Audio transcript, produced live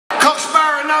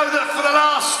Sparrer know that for the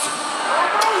last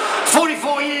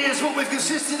 44 years what we've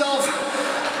consisted of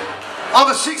are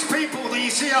the 6 people that you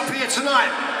see up here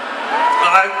tonight.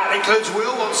 Includes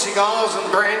Will on cigars and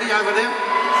brandy over there.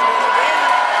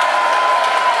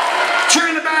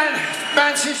 During the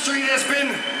band's history, there's been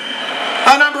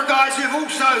a number of guys who have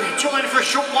also joined for a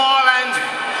short while and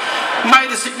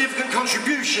made a significant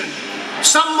contribution,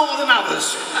 some more than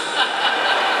others.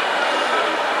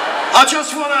 I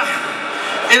just want to,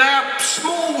 in our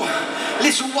small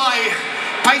little way,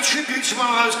 pay tribute to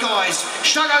one of those guys.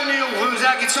 Shug O'Neill, who was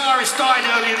our guitarist, died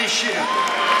earlier this year.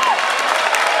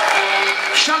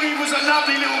 Shuggy was a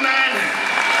lovely little man,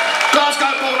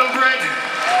 Glasgow born and bred.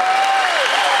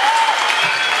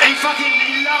 He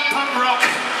loved punk rock,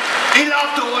 he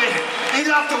loved Oi, he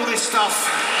loved all this stuff.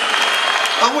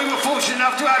 And we were fortunate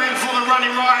enough to have him for the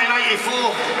Running Riot in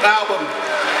 '84 album.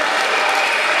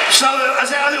 So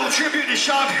as our little tribute to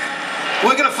Shug,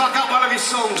 we're going to fuck up one of his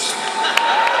songs.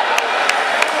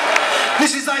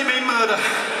 This is They Mean Murder.